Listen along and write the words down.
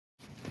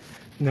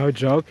No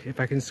joke, if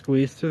I can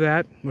squeeze through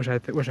that, which I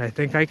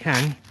think I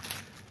can,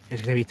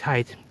 it's gonna be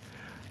tight.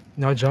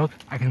 No joke,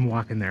 I can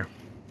walk in there.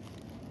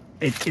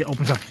 It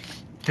opens up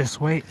this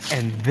way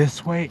and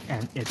this way,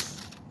 and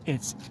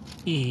it's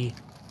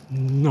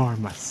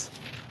enormous.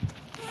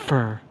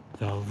 For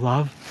the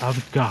love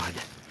of God.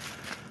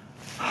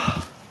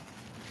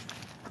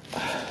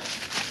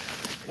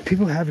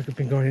 People have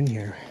been going in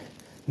here.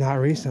 Not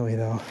recently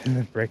though, in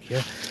the brick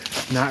here.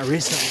 Not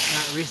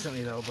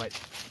recently though, but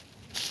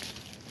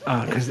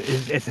because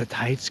it's a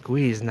tight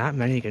squeeze. Not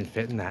many can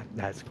fit in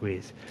that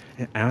squeeze.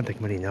 And I don't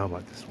think many know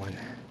about this one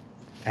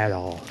at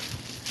all.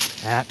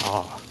 At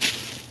all.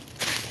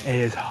 It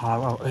is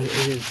hollow.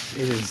 It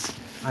is.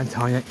 I'm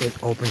telling you,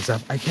 it opens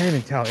up. I can't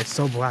even tell. It's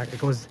so black. It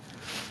goes.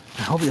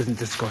 I hope it doesn't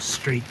just go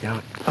straight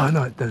down. Oh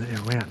no, it doesn't. It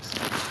ramps.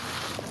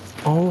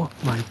 Oh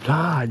my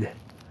God.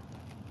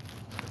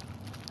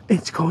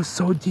 It goes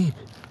so deep.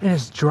 And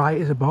it's dry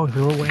as a bone.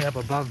 We're way up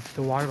above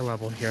the water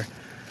level here.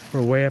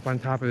 We're way up on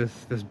top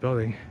of this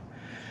building.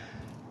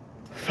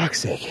 Fuck's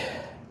sake.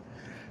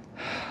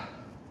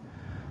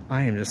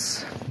 I am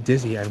just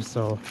dizzy. I'm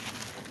so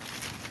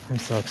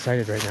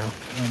excited right now.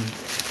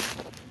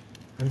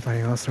 I'm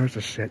finding all sorts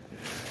of shit.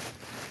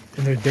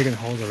 And they're digging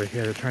holes over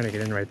here. They're trying to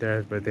get in right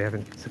there, but they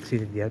haven't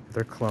succeeded yet.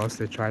 They're close.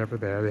 They tried over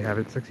there. They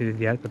haven't succeeded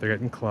yet, but they're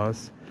getting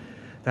close.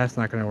 That's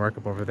not going to work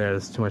up over there.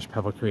 There's too much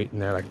pebblecrete in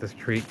there. Like this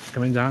crete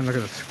coming down. Look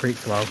at this crete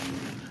flow.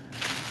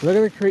 Look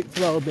at the crete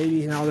flow,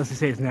 baby. And all this to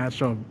say it's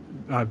natural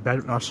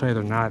bed. I'll show you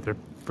they're not. They're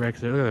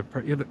bricks. Look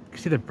at you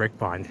see the brick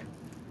bond.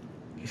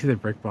 You see the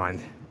brick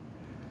bond.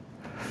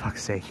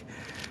 Fuck's sake.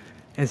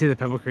 And see the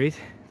pebblecrete?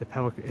 The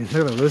pebble. Look at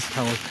the loose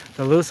pebbles.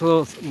 The loose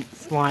little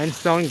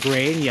limestone,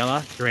 gray and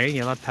yellow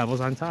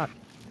pebbles on top.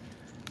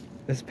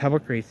 This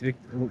pebblecrete,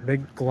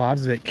 big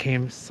globs of it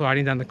came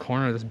sliding down the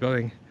corner of this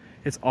building.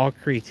 It's all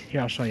crete.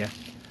 Here, I'll show you.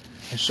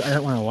 I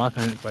don't want to walk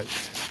on it, but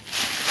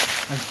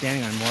I'm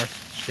standing on more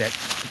shit.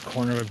 The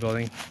corner of a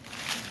building.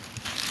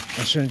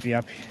 I shouldn't be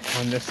up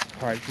on this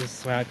part, this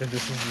slab.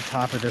 This is the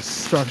top of this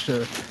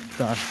structure,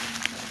 the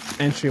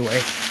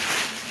entryway.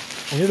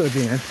 I knew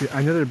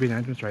there'd be an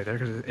entrance right there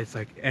because it's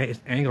like it's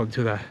angled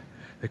to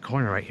the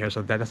corner right here.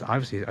 So that's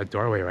obviously a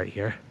doorway right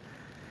here.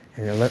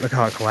 And look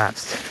how it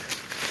collapsed.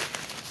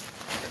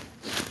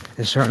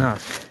 And sure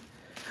enough,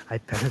 I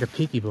took a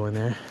peeky-boo in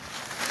there.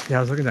 Yeah,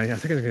 I was looking down here. I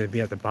think it was going to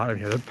be at the bottom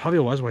here. There probably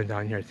was one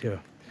down here too.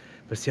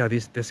 But see how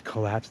this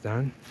collapsed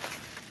down?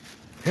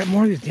 I got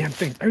more of these damn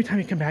things. Every time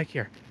you come back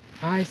here,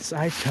 I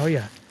tell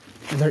you.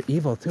 And they're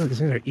evil too. These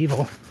things are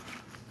evil.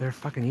 They're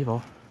fucking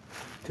evil.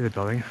 To the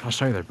building. I'll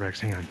show you the bricks.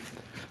 Hang on.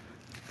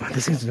 But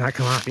these things do not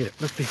come off either.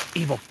 Look at these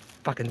evil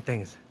fucking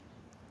things.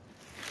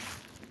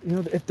 You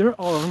know, if they're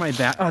all over my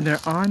back. Oh, they're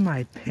on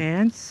my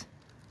pants.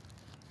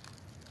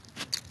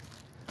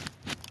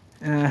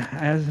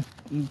 I was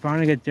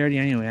bound to get dirty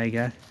anyway, I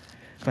guess.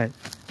 But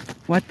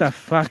what the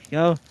fuck,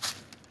 yo?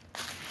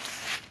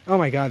 Oh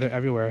my God, they're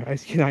everywhere. I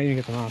cannot even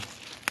get them off.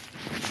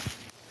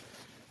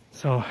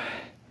 So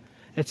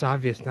it's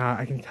obvious now.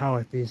 I can tell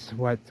with these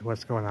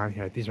what's going on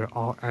here. These are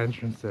all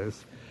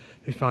entrances.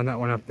 We found that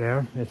one up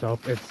there. It's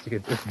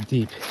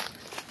deep,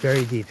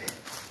 very deep.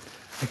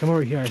 I come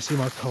over here. I see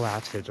more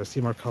collapses. I see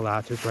more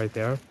collapses right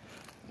there.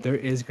 There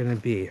is gonna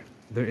be,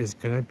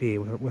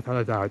 without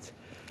a doubt,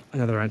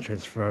 another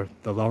entrance for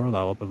the lower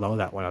level below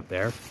that one up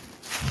there.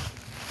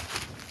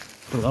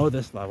 Below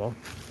this level,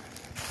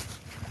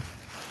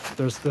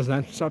 there's an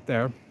entrance up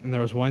there, and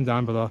there was one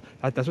down below.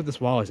 That's what this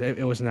wall is.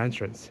 It was an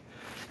entrance.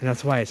 And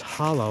that's why it's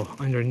hollow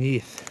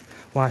underneath.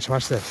 Watch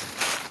this.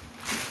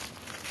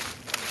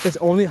 It's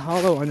only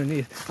hollow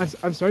underneath.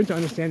 I'm starting to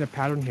understand the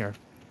pattern here.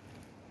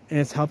 And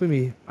it's helping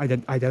me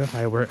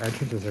identify where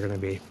entrances are going to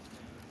be.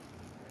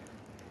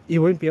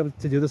 You wouldn't be able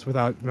to do this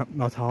without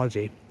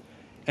Meltology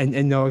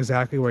and know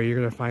exactly where you're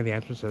going to find the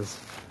entrances.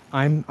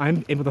 I'm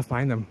able to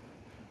find them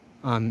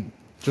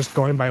just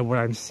going by what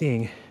I'm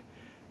seeing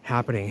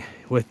happening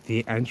with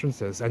the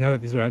entrances. I know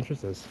that these are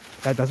entrances.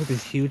 That's what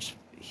these huge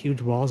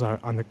walls are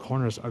on the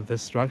corners of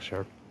this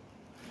structure.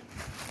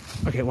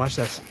 Okay, watch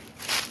this.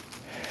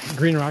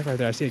 Green rock right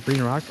there. I see a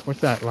green rock. What's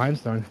that?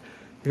 Limestone.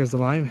 Because the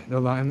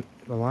limestone,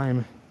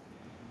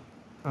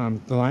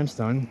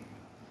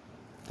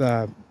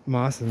 the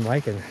moss and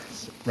lichen,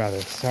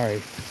 rather,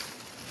 sorry,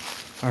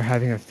 are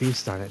having a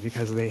feast on it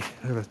because they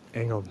look at the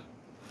angled.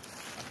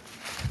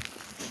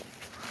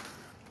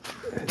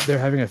 They're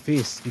having a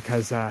feast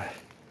because of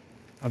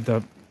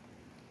the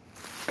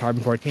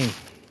carbon-14.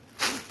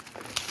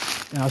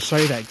 And I'll show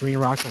you that green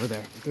rock over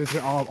there.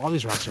 All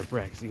these rocks are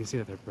bricks. You can see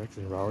that they're bricks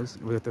in rows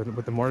with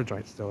the mortar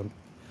joints still.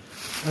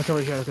 Look over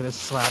here. Look at this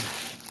slab.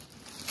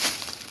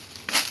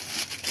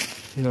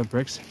 You know the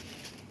bricks?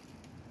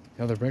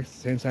 The other bricks,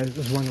 same size.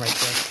 There's one right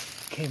there.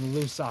 Came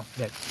loose off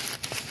of it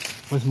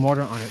with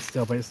mortar on it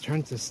still, but it's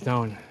turned to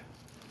stone.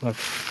 Look,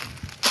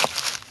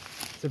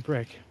 it's a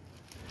brick,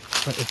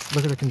 but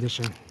look at the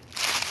condition.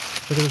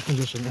 Look at the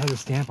condition. It has a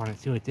stamp on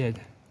it too. It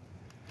did,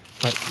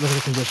 but look at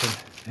the condition.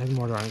 It has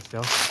mortar on it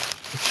still.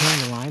 It's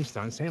turning to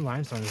limestone. Same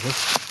limestone as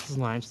this. This is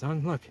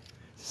limestone. Look,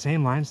 it's the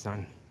same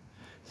limestone.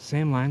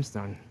 Same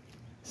limestone.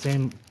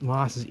 Same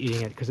moss is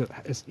eating it because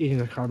it's eating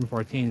the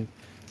carbon-14.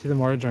 See the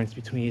mortar joints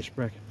between each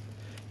brick.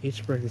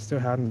 Each brick, they still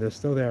have them. They're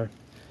still there.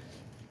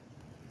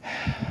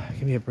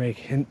 Give me a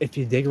break. And if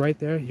you dig right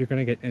there, you're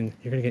gonna get in.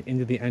 You're gonna get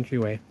into the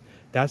entryway.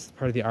 That's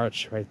part of the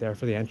arch right there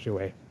for the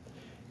entryway.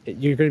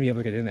 You're gonna be able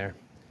to get in there.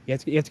 You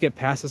have to get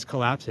past this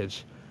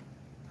collapsage.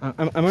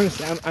 I'm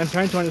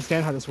trying to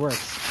understand how this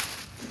works.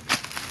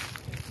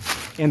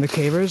 And the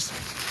cavers,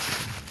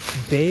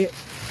 they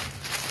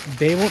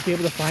won't be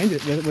able to find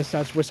it with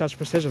such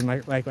precision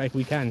like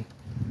we can,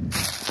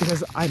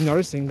 because I'm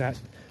noticing that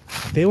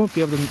they won't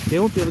be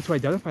able to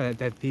identify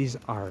that these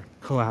are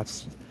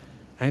collapsed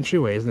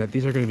entryways and that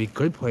these are going to be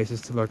good places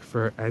to look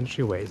for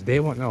entryways. They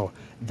won't know.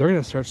 They're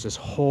going to search this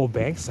whole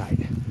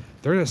bankside.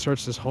 They're going to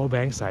search this whole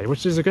bankside,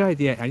 which is a good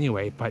idea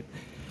anyway. But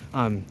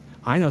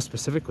I know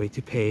specifically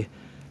to pay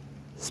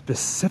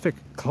specific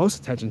close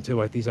attention to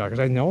what these are,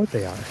 because I know what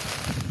they are.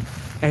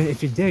 And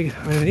if you dig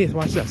underneath,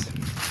 watch this.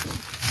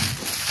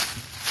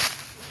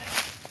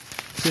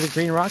 See the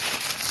green rock?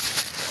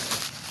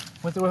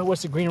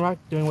 What's the green rock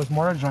doing with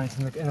mortar joints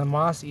and the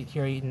moss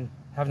here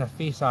having a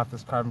feast off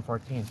this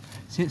carbon-14?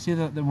 See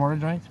the mortar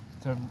joint?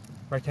 It's a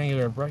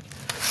rectangular brick.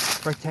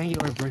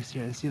 Rectangular bricks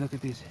here. See, look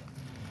at these.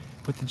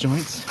 With the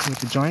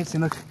joints,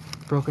 and look,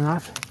 broken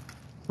off.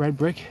 Red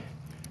brick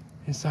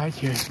inside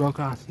here, broke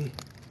off. See?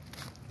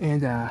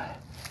 And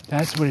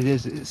that's what it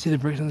is. See the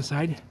bricks on the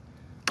side?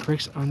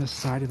 Bricks on the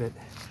side of it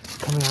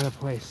coming out of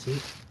place. See?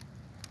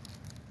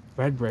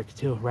 Red brick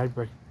too. Red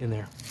brick in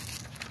there.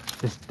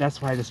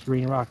 That's why this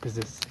green rock, because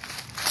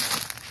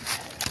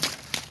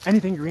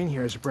anything green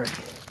here is brick.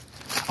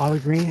 All the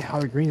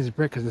green is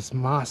brick because it's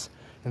moss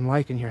and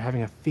lichen here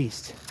having a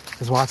feast.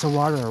 There's lots of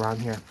water around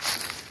here.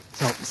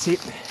 So see,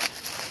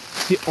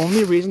 the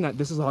only reason that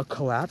this is all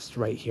collapsed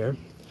right here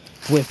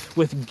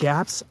with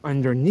gaps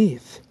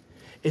underneath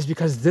is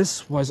because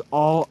this was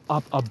all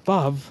up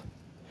above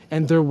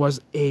and there was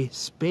a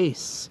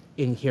space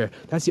in here.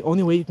 That's the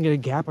only way you can get a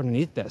gap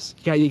underneath this.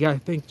 You gotta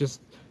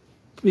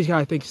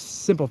think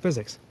simple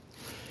physics.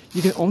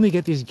 You can only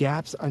get these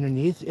gaps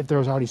underneath if there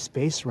was already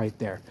space right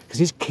there. Because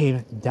these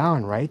came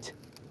down, right?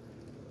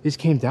 These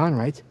came down,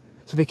 right?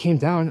 So they came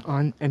down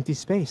on empty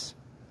space.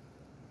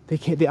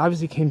 They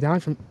obviously came down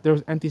from, there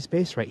was empty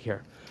space right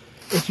here.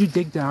 If you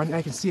dig down,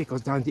 I can see it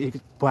goes down,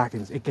 it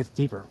blackens, it gets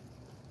deeper.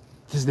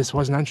 This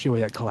was an entryway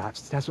that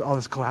collapsed. That's what all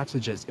this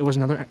collapsage is. It was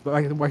another,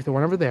 like the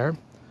one over there.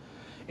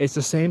 It's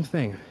the same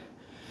thing.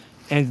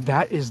 And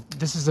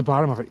this is the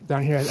bottom of it,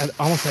 down here at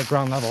almost at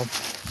ground level.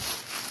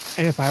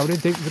 And if I were to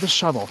dig with a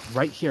shovel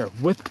right here,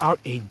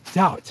 without a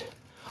doubt,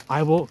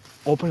 I will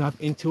open up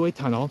into a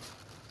tunnel,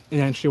 an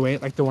entryway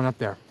like the one up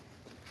there.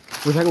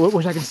 Which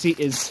I can see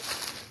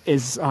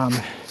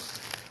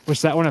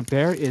which that one up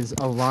there is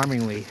it's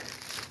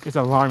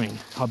alarming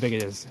how big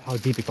it is, how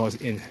deep it goes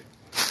in.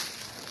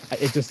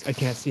 I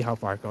can't see how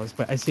far it goes,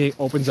 but I see it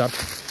opens up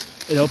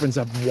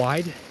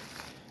wide,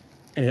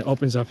 and it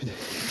opens up and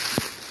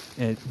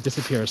it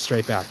disappears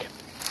straight back.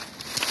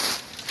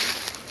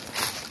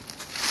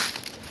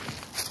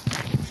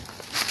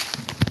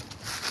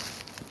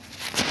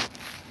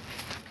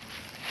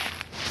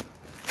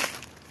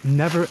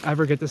 Never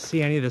ever get to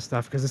see any of this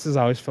stuff because this is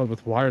always filled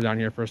with water down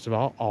here, first of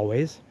all,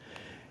 always.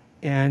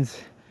 And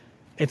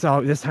it's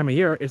all, this time of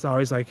year, it's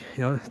always like,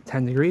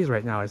 10 degrees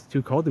right now. It's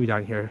too cold to be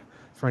down here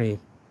for any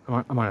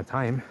amount of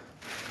time.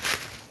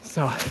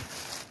 So,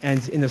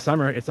 and in the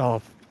summer, it's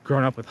all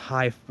grown up with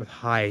high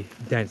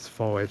dense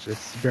foliage.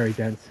 It's very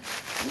dense.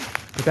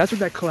 But that's what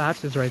that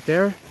collapse is right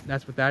there.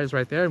 That's what that is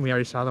right there. And we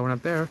already saw the one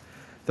up there.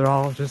 They're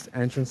all just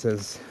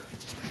entrances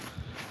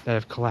that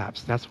have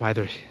collapsed. That's why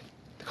they're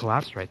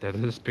collapsed right there.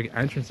 They're just big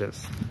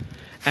entrances.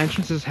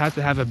 Entrances have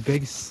to have a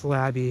big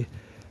slabby,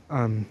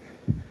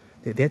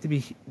 they have to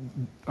be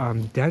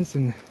dense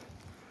and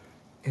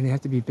they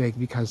have to be big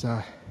because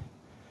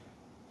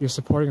you're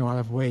supporting a lot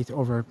of weight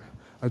over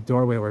a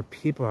doorway where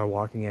people are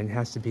walking in. It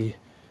has to be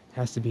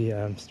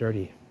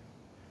sturdy.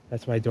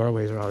 That's why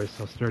doorways are always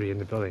so sturdy in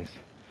the buildings.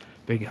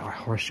 Big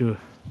horseshoe